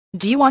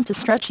Do you want to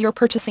stretch your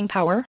purchasing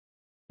power?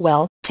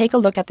 Well, take a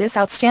look at this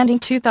outstanding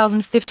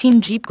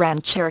 2015 Jeep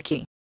Grand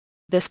Cherokee.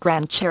 This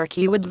Grand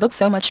Cherokee would look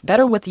so much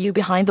better with you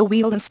behind the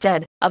wheel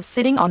instead of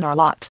sitting on our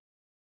lot.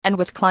 And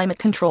with climate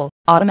control,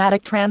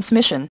 automatic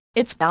transmission,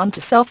 it's bound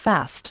to sell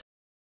fast.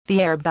 The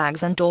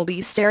airbags and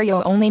Dolby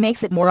stereo only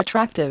makes it more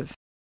attractive.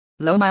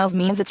 Low miles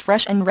means it's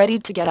fresh and ready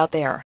to get out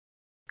there.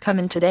 Come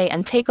in today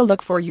and take a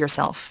look for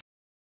yourself.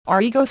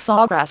 Our Ego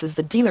Sawgrass is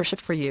the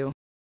dealership for you.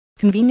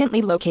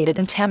 Conveniently located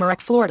in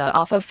Tamarack, Florida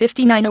off of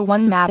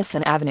 5901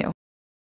 Madison Avenue.